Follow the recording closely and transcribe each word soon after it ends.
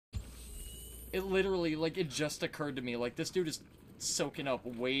It literally, like, it just occurred to me, like, this dude is soaking up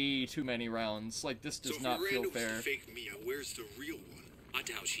way too many rounds. Like, this does not feel fair. So if Miranda was the fake Mia, where's the real one? I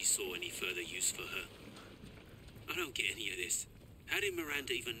doubt she saw any further use for her. I don't get any of this. How did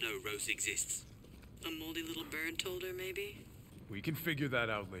Miranda even know Rose exists? A moldy little bird told her, maybe? We can figure that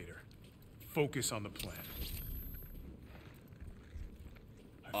out later. Focus on the plan.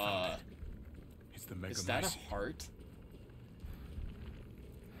 I found it. It's the Megamycete. Is that a heart?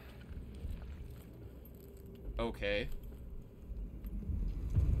 Okay.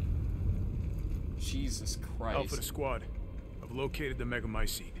 Jesus Christ. Alpha to squad. I've located the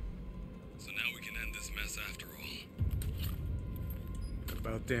Megamycete. So now we can end this mess after all.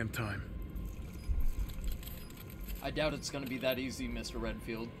 About damn time. I doubt it's gonna be that easy, Mr.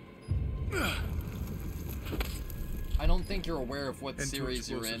 Redfield. I don't think you're aware of what series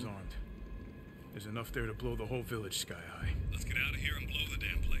you're in. Armed. There's enough there to blow the whole village sky high. Let's get out of here and blow the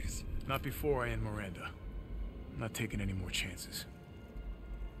damn place. Not before I end Miranda. I'm not taking any more chances.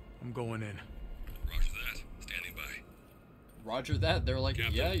 I'm going in. Roger that. Standing by. Roger that. They're like,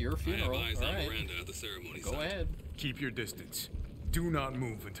 Captain, yeah, your funeral. I have eyes all on right. Miranda at the ceremony Go site. ahead. Keep your distance. Do not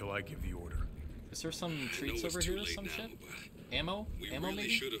move until I give the order. Is there some treats I know it's over too here or late some now, shit? but Ammo? we Ammo really maybe?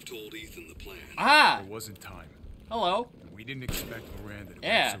 should have told Ethan the plan. Ah! There wasn't time. Hello. We didn't expect Miranda to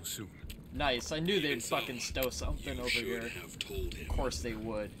Yeah. act so soon. Nice. I knew Even they'd so, fucking stow something you over should here. have told him. Of course they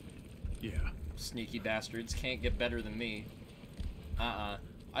would. Yeah. Sneaky bastards. Can't get better than me.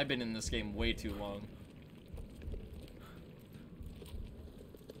 I've been in this game way too long.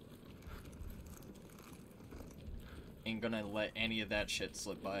 Ain't gonna let any of that shit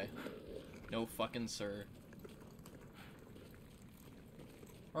slip by. No fucking sir.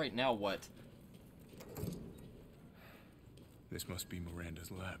 Alright, now what? This must be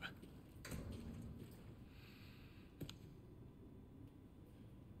Miranda's lab.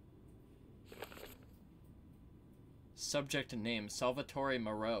 Subject name, Salvatore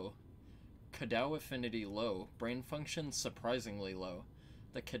Moreau. Cadao affinity low. Brain function surprisingly low.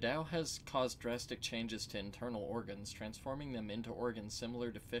 The Cadao has caused drastic changes to internal organs, transforming them into organs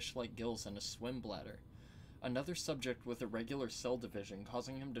similar to fish-like gills and a swim bladder. Another subject with irregular cell division,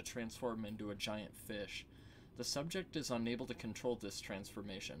 causing him to transform into a giant fish. The subject is unable to control this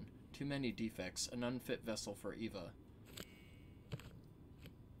transformation. Too many defects, an unfit vessel for Eva.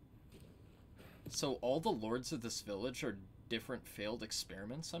 So all the lords of this village are different failed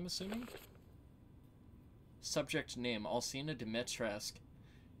experiments, I'm assuming? Subject name, Alcina Dimitrescu.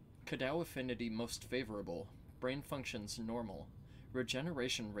 Cadao affinity most favorable. Brain functions normal.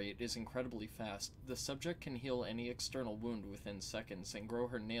 Regeneration rate is incredibly fast. The subject can heal any external wound within seconds and grow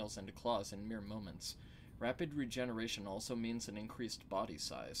her nails and claws in mere moments. Rapid regeneration also means an increased body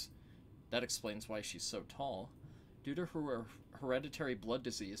size. That explains why she's so tall. Due to her hereditary blood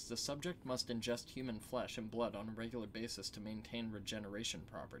disease, the subject must ingest human flesh and blood on a regular basis to maintain regeneration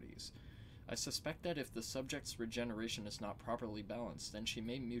properties. I suspect that if the subject's regeneration is not properly balanced, then she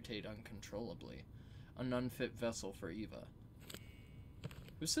may mutate uncontrollably. An unfit vessel for Eva.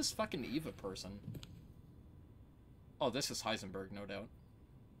 Who's this fucking Eva person? Oh, this is Heisenberg, no doubt.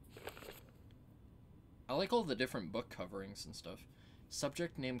 I like all the different book coverings and stuff.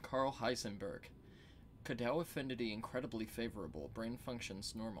 Subject name Carl Heisenberg. Cadao affinity incredibly favorable. Brain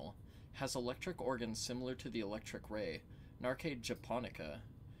functions normal. Has electric organs similar to the electric ray. Narcade japonica.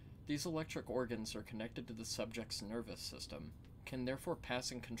 These electric organs are connected to the subject's nervous system. Can therefore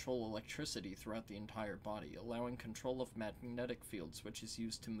pass and control electricity throughout the entire body, allowing control of magnetic fields, which is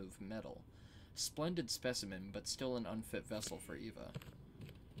used to move metal. Splendid specimen, but still an unfit vessel for Eva.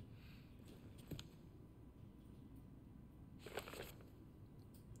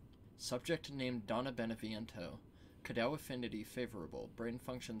 Subject named Donna Beneviento. Cadao affinity favorable. Brain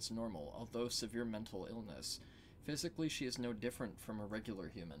functions normal, although severe mental illness. Physically, she is no different from a regular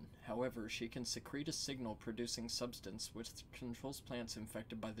human. However, she can secrete a signal-producing substance which controls plants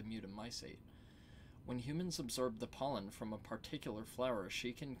infected by the mutamycete. When humans absorb the pollen from a particular flower,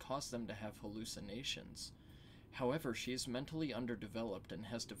 she can cause them to have hallucinations. However, she is mentally underdeveloped and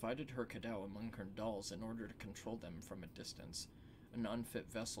has divided her Cadao among her dolls in order to control them from a distance. An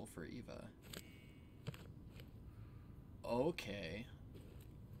unfit vessel for Eva. Okay.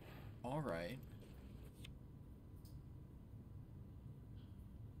 Alright.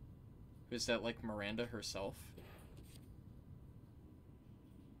 Is that like Miranda herself?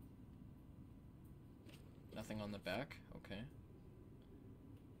 Nothing on the back? Okay.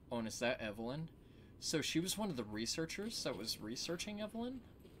 Oh, and is that Evelyn? So she was one of the researchers that was researching Evelyn?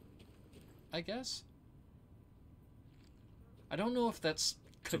 I guess? I don't know if that's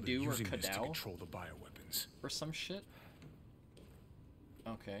Kadu or This to Cadao control the bioweapons. or some shit.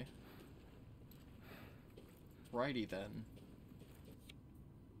 Okay. Righty then.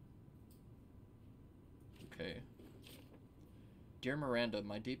 Okay. Dear Miranda,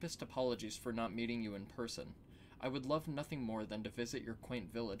 my deepest apologies for not meeting you in person. I would love nothing more than to visit your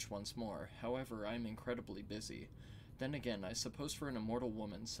quaint village once more. However, I am incredibly busy. Then again, I suppose for an immortal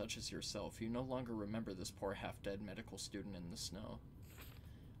woman such as yourself, you no longer remember this poor half-dead medical student in the snow.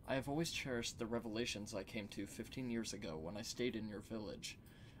 I have always cherished the revelations I came to 15 years ago when I stayed in your village.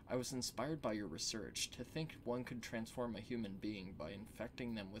 I was inspired by your research. To think one could transform a human being by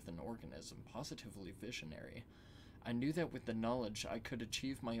infecting them with an organism, positively visionary. I knew that with the knowledge I could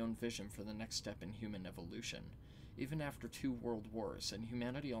achieve my own vision for the next step in human evolution. Even after 2 world wars and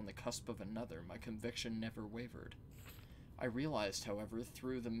humanity on the cusp of another, my conviction never wavered. I realized, however,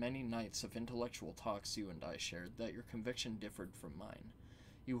 through the many nights of intellectual talks you and I shared, that your conviction differed from mine.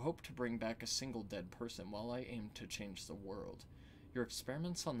 You hoped to bring back a single dead person, while I aimed to change the world. Your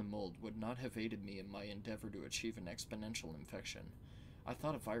experiments on the mold would not have aided me in my endeavor to achieve an exponential infection. I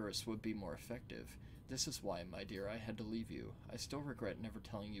thought a virus would be more effective. This is why, my dear, I had to leave you. I still regret never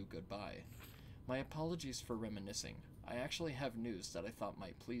telling you goodbye. My apologies for reminiscing. I actually have news that I thought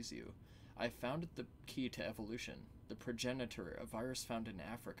might please you. I found the key to evolution, the progenitor, a virus found in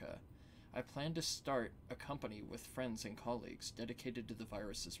Africa. I plan to start a company with friends and colleagues dedicated to the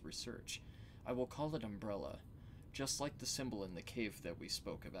virus's research. I will call it Umbrella, just like the symbol in the cave that we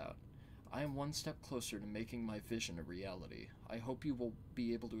spoke about. I am one step closer to making my vision a reality. I hope you will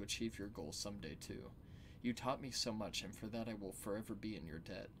be able to achieve your goal someday too. You taught me so much, and for that I will forever be in your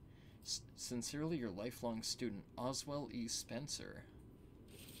debt. Sincerely, your lifelong student, Oswell E. Spencer.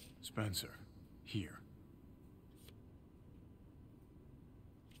 Spencer. Here.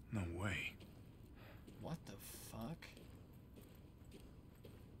 No way. What the fuck?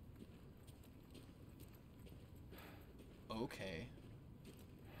 Okay.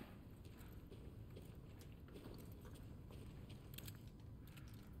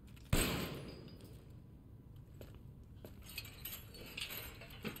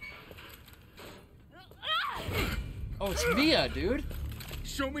 Oh, it's Mia, dude.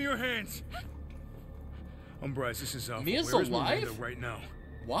 Show me your hands. Bryce, this is awful. Mia's Where is alive? Miranda right now?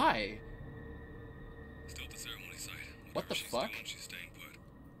 Why? Still at the ceremony site. What the Whatever she's fuck? doing, she's staying put.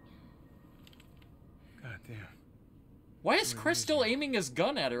 God damn. Why is Chris still aiming his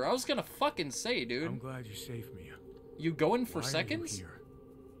gun at her? I was gonna fucking say, dude. I'm glad you saved me. You going for Why seconds? Are you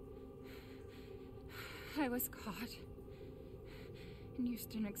here? I was caught in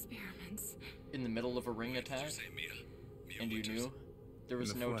Houston experiments. In the middle of a ring Did attack? you say Mia? Mia And you Winters? knew? There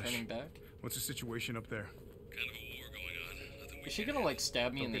was In the no flesh. turning back? What's the situation up there? Kind of a war going on. Nothing we Is she can gonna, like,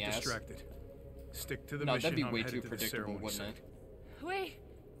 stab me Don't in the get ass? distracted. Stick to the No, mission. that'd be I'm way headed too to the predictable, ceremony wouldn't site. it? Wait.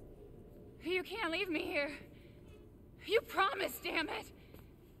 You can't leave me here. You promised, damn it.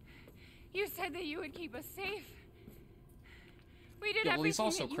 You said that you would keep us safe. We did Yeah, well, he's everything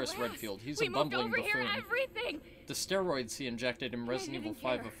also that you Chris asked. Redfield. He's we a bumbling moved over here, buffoon. everything. The steroids he injected in Resident Evil didn't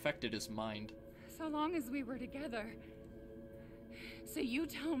 5 care. affected his mind. So long as we were together. So you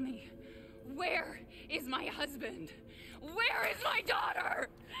tell me, where is my husband? Where is my daughter?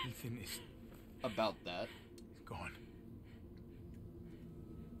 Ethan is About that. gone.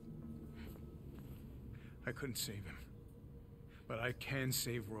 I couldn't save him. But I can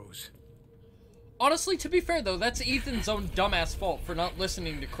save Rose. Honestly, to be fair though, that's Ethan's own dumbass fault for not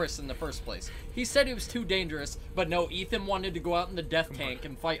listening to Chris in the first place. He said it was too dangerous, but no, Ethan wanted to go out in the death tank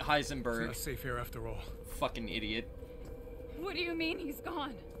and fight It's Heisenberg. not safe here after all. Fucking idiot. What do you mean he's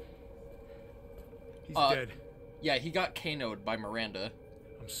gone? He's dead. Yeah, he got KO'd by Miranda.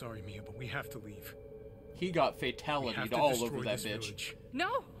 I'm sorry, Mia, but we have to leave. He got We have fatality'd to all destroy over that this bitch. village.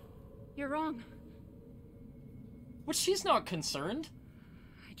 No, you're wrong. But she's not concerned.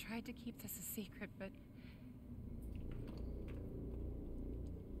 I tried to keep this a secret, but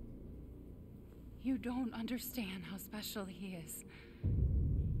you don't understand how special he is.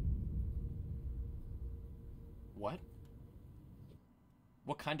 What?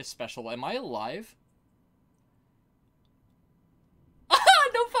 What kind of special? Am I alive?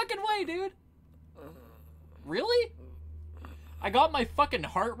 No fucking way, dude. Really? I got my fucking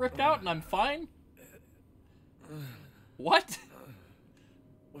heart ripped out and I'm fine? What?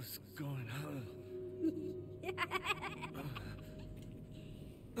 What's going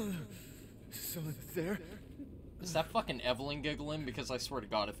on? Someone there? Is that fucking Evelyn giggling? Because I swear to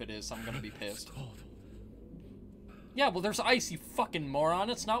God, if it is, I'm gonna be pissed. Cold. Yeah, well, there's ice, you fucking moron.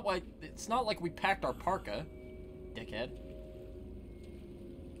 It's not like we packed our parka, dickhead.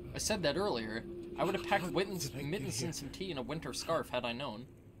 I said that earlier. I would have packed mittens and some tea and a winter scarf had I known.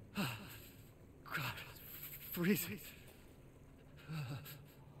 God, freezing.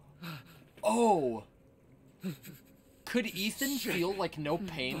 Oh! Could Ethan feel like no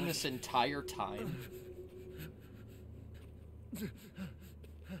pain this entire time?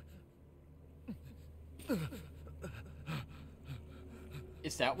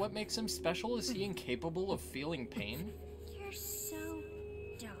 Is that what makes him special? Is he incapable of feeling pain? You're so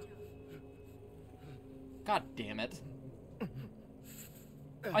dumb. God damn it.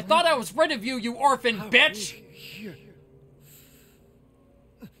 I thought I was rid of you, you orphan bitch!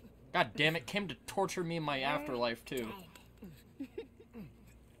 God damn it, came to torture me in my afterlife, too.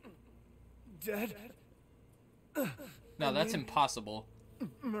 Dead? No, that's impossible.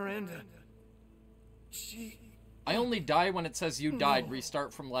 Miranda. She... I only die when it says you died,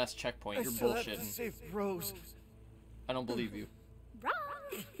 restart from last checkpoint. You're still have to bullshitting. save Rose. I don't believe you. Wrong.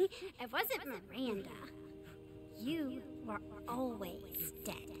 It wasn't Miranda. You were always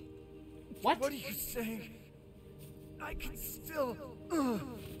dead. What? What are you saying? I can still...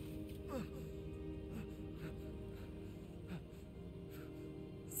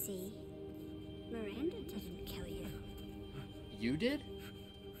 See? Miranda didn't kill you. You did?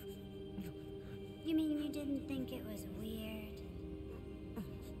 You mean you didn't think it was weird?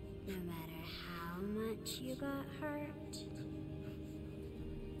 No matter how much you got hurt?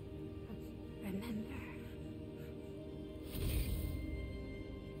 Remember.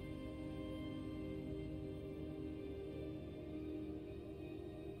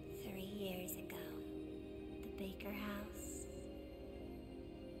 Years ago, the Baker house.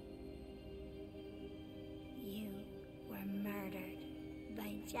 You were murdered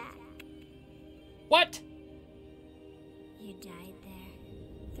by Jack. What? You died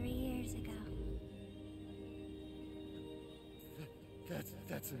there 3 years ago.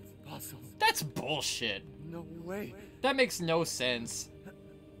 That's impossible. That's bullshit. No way. That makes no sense.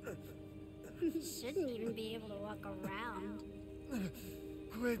 You shouldn't even be able to walk around.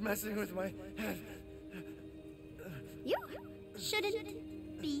 Quit messing with my head. You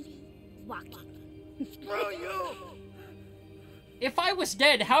shouldn't be walking. Screw you! If I was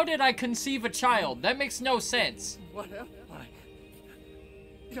dead, how did I conceive a child? That makes no sense. What am I?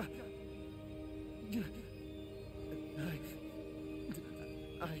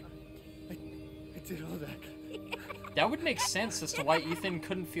 I did all that. That would make sense as to why Ethan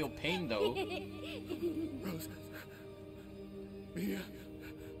couldn't feel pain, though. Rose. Mia.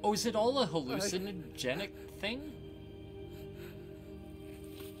 Oh, is it all a hallucinogenic thing?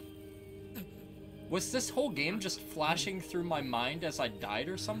 Was this whole game just flashing through my mind as I died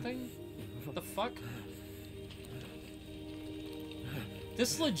or something? What the fuck?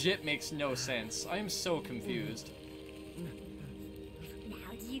 This legit makes no sense. I am so confused.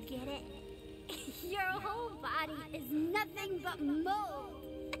 Now do you get it? Your whole body is nothing but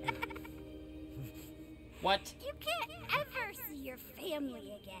mold. What? You can't ever see your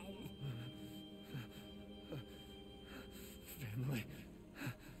family again. Family.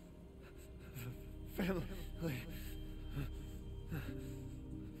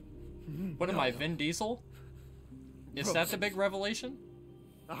 What am I, Vin Diesel? Is that the big revelation?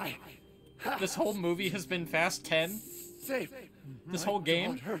 This whole movie has been Fast 10? Safe. This whole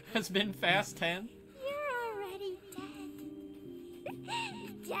game has been Fast 10? You're already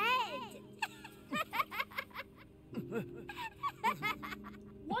dead.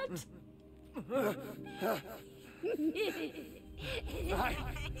 What? I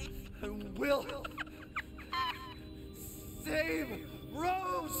will save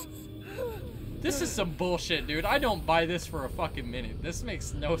Rose! This is some bullshit, dude. I don't buy this for a fucking minute. This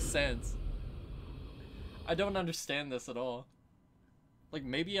makes no sense. I don't understand this at all. Like,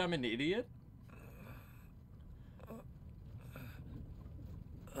 maybe I'm an idiot?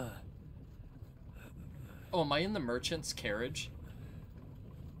 Oh, am I in the merchant's carriage?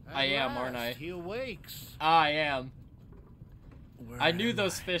 I am, aren't I? He awakes. I am. Where I knew am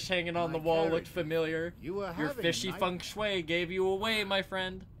those I? fish hanging on My the wall carriage. looked familiar. You were Your having fishy night- feng shui gave you away, my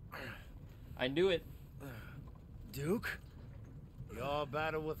friend. I knew it. Duke? Your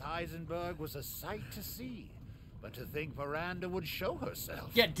battle with Heisenberg was a sight to see. But to think Miranda would show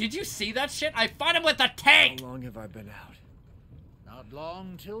herself. Yeah, did you see that shit? I fought him with a How tank! long have I been out? Not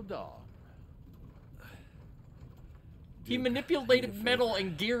long till dawn. He manipulated metal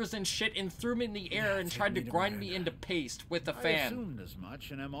and gears and shit and threw me in the air and take tried to me to grind me Miranda. into paste with a I fan. assumed as much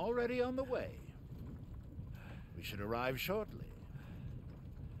and am already on the way. We should arrive shortly.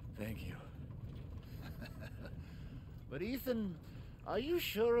 Thank you. But Ethan, are you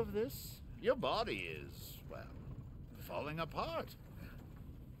sure of this? Your body is, well, falling apart.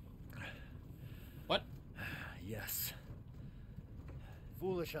 What? Yes.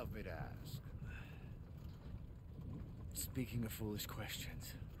 Foolish of me to ask. Speaking of foolish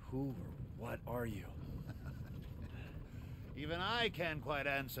questions, who or What are you? Even I can't quite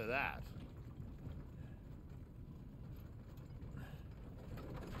answer that.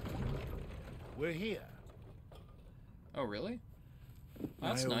 We're here. Oh, really?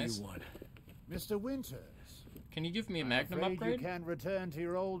 That's I owe nice. you one. Mr. Winters. Can you give me a I'm Magnum afraid upgrade? You can't return to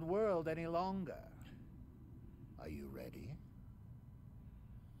your old world any longer. Are you ready?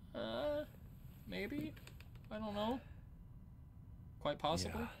 Maybe? I don't know. Quite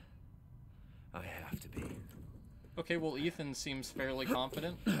possibly. Yeah, I have to be. Okay, well, Ethan seems fairly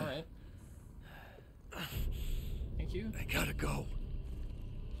confident. Alright. Thank you. I gotta go.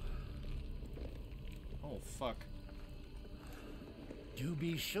 Oh, fuck. Do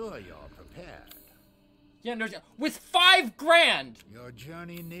be sure you're prepared. Yeah, no, with 5 grand! Your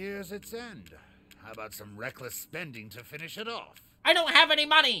journey nears its end. How about some reckless spending to finish it off? I don't have any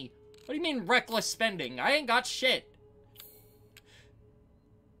money! What do you mean reckless spending? I ain't got shit.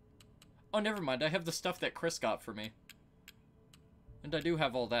 Oh, never mind. I have the stuff that Chris got for me. And I do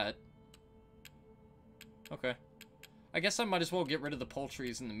have all that. Okay. I guess I might as well get rid of the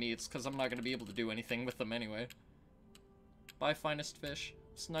poultries and the meats, because I'm not going to be able to do anything with them anyway. Bye, finest fish.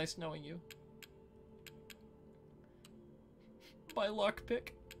 It's nice knowing you. Bye, lockpick.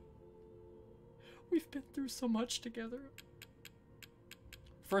 We've been through so much together.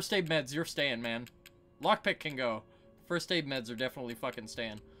 First aid meds, you're staying, man. Lockpick can go. First aid meds are definitely fucking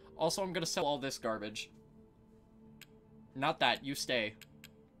staying. Also, I'm gonna sell all this garbage. Not that, you stay.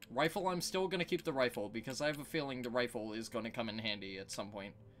 Rifle, I'm still gonna keep the rifle, because I have a feeling the rifle is gonna come in handy at some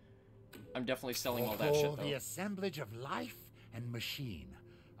point. I'm definitely selling all that shit, though. The assemblage of life and machine.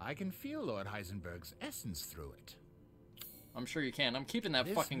 I can feel Lord Heisenberg's essence through it. I'm sure you can. I'm keeping that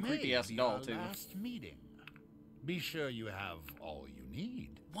This fucking may creepy-ass be doll, our too. last meeting. Be sure you have all you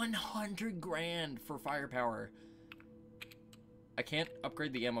need. 100 grand for firepower. I can't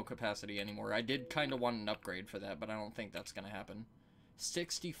upgrade the ammo capacity anymore. I did kind of want an upgrade for that, but I don't think that's going to happen.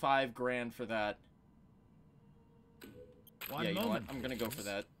 65 grand for that. One yeah, you know what? moment, I'm going to go for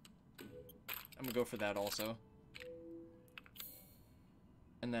that. I'm going to go for that also.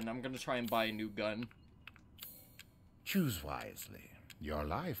 And then I'm going to try and buy a new gun. Choose wisely. Your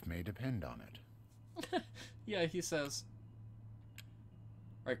life may depend on it. Yeah, he says.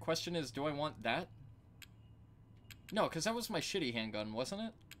 Alright, question is, do I want that? No, because that was my shitty handgun, wasn't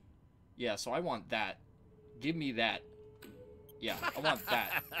it? Yeah, so I want that. Give me that. Yeah, I want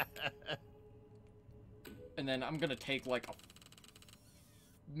that. And then I'm gonna take, like, a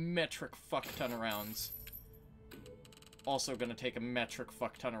metric fuck ton of rounds. Also gonna take a metric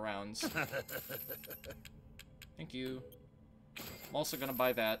fuck ton of rounds. Thank you. I'm also gonna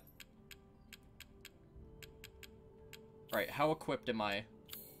buy that. Alright, how equipped am I?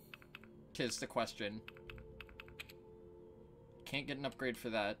 'Tis the question. Can't get an upgrade for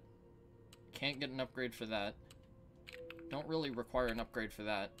that. Can't get an upgrade for that. Don't really require an upgrade for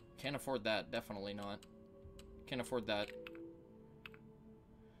that. Can't afford that, definitely not. Can't afford that.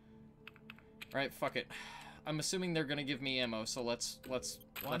 Alright, fuck it. I'm assuming they're gonna give me ammo, so let's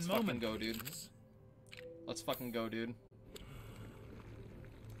fucking go, dude. Let's fucking go, dude.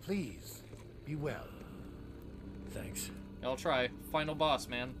 Please, be well. Thanks. I'll try. Final boss,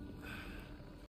 man.